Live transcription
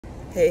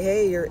Hey,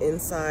 hey, you're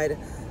inside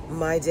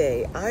my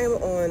day. I am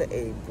on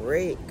a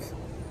break.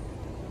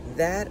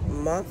 That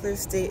Moncler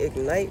State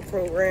Ignite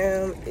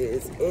program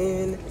is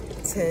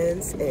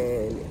intense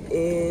and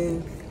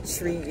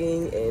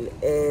intriguing and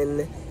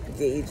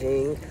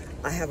engaging.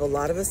 I have a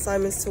lot of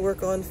assignments to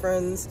work on,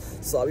 friends,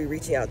 so I'll be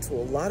reaching out to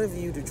a lot of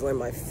you to join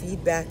my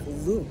feedback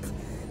loop.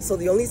 So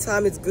the only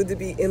time it's good to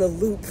be in a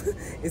loop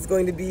is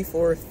going to be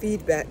for a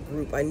feedback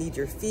group. I need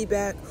your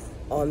feedback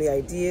on the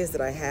ideas that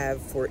I have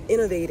for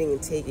innovating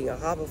and taking a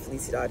Hava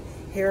Felicidad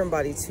hair and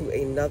body to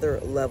another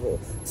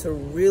level, to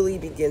really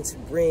begin to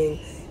bring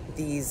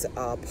these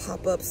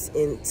pop-ups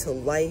into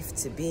life,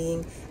 to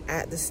being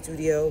at the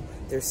studio.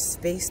 There's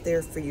space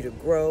there for you to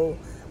grow.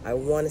 I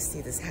want to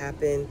see this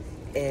happen,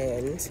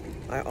 and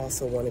I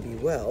also want to be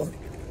well.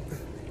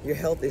 Your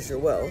health is your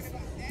wealth.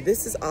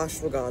 This is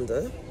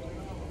ashwagandha.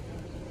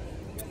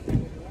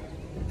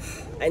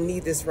 I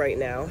need this right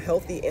now.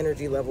 Healthy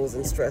energy levels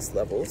and stress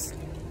levels.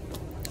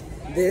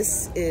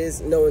 This is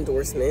no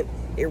endorsement,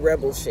 a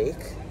Rebel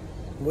Shake,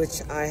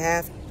 which I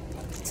have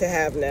to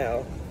have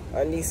now.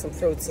 I need some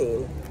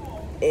protein,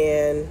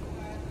 and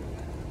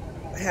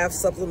have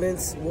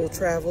supplements will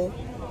travel.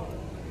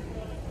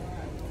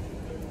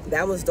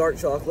 That one's dark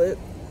chocolate.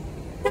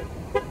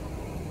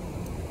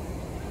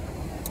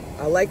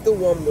 I like the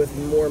one with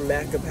more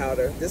maca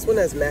powder. This one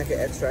has maca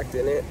extract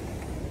in it,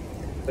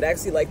 but I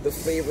actually like the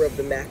flavor of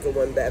the maca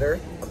one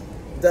better.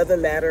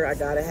 Doesn't matter, I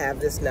gotta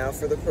have this now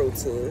for the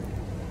protein.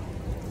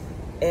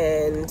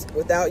 And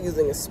without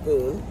using a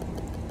spoon,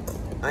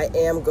 I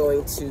am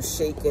going to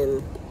shake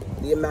in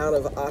the amount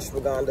of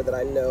ashwagandha that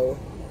I know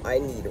I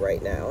need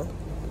right now.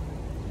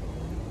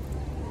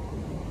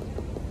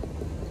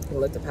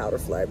 And let the powder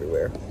fly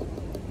everywhere.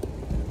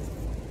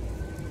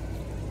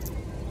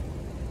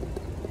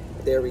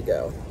 There we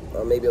go.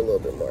 Or maybe a little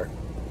bit more.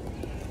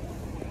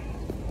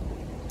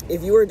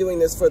 If you are doing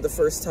this for the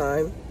first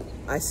time,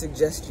 I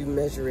suggest you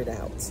measure it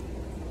out.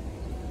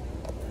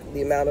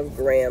 The amount of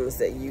grams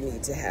that you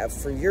need to have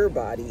for your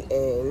body,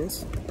 and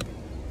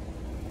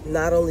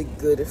not only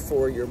good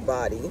for your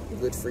body,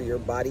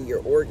 your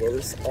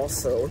organs,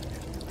 also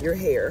your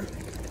hair.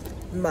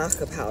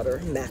 Maca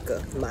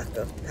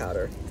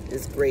powder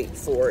is great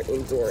for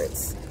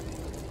endurance.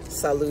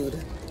 Salud.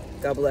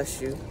 God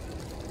bless you.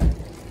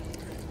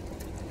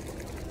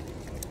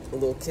 The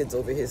little kid's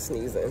over here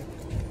sneezing.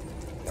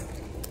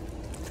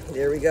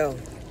 There we go.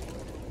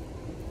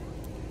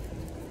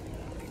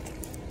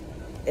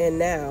 And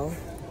now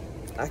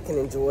I can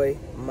enjoy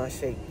my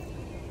shake.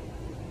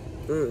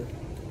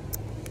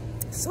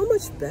 So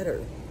much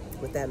better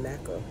with that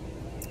maca.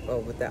 Oh,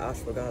 with that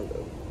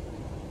ashwagandha.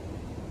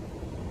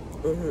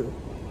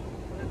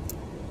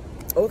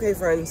 Okay,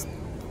 friends.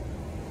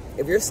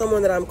 If you're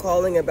someone that I'm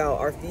calling about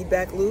our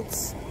feedback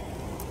loops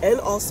and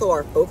also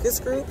our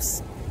focus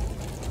groups,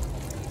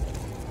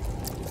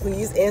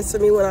 please answer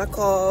me when I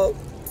call.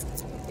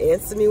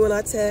 Answer me when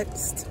I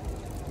text.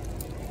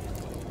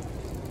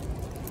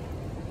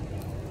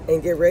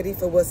 And get ready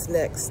for what's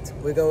next.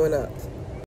 We're going up.